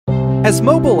As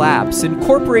mobile apps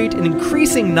incorporate an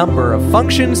increasing number of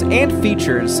functions and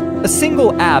features, a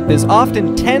single app is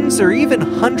often tens or even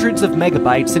hundreds of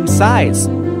megabytes in size.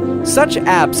 Such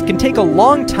apps can take a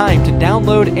long time to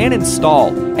download and install,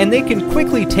 and they can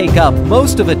quickly take up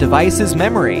most of a device's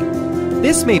memory.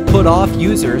 This may put off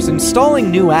users installing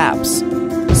new apps.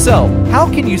 So,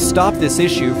 how can you stop this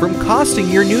issue from costing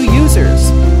your new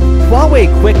users?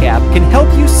 HUAWEI Quick App can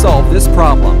help you solve this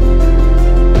problem.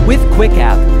 With Quick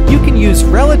App, you can use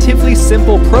relatively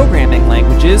simple programming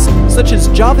languages such as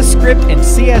JavaScript and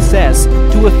CSS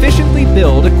to efficiently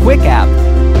build a Quick App.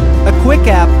 A Quick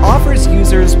App offers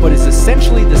users what is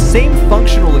essentially the same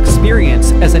functional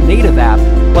experience as a native app,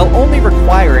 while only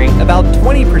requiring about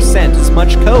 20% as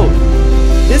much code.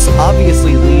 This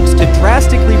obviously leads to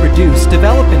drastically reduced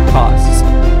development costs.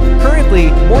 Currently,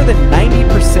 more than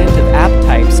 90% of app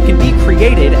types can be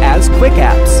created as Quick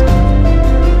Apps.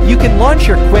 You can launch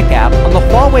your Quick App on the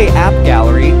HUAWEI App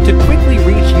Gallery to quickly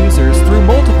reach users through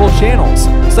multiple channels,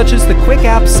 such as the Quick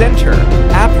App Center,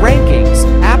 App Rankings,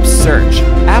 App Search,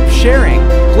 App Sharing,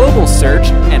 Global Search,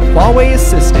 and HUAWEI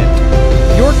Assistant.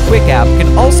 Your Quick App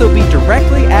can also be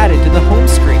directly added to the home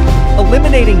screen,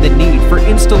 eliminating the need for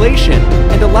installation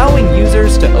and allowing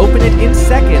users to open it in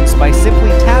seconds by simply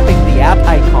tapping the app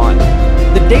icon.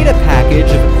 The data package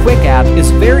of a Quick App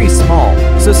is very small,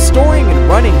 so storing and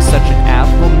running such an app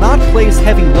will not place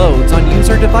heavy loads on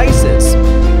user devices.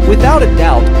 Without a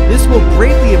doubt, this will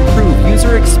greatly improve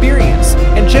user experience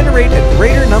and generate a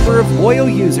greater number of loyal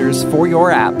users for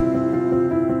your app.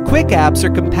 Quick Apps are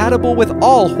compatible with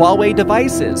all HUAWEI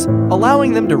devices,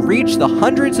 allowing them to reach the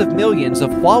hundreds of millions of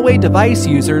HUAWEI device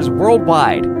users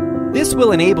worldwide. This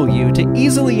will enable you to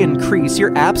easily increase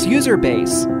your app's user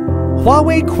base.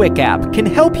 HUAWEI Quick App can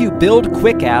help you build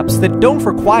quick apps that don't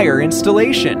require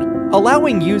installation,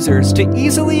 allowing users to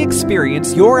easily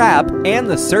experience your app and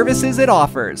the services it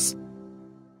offers.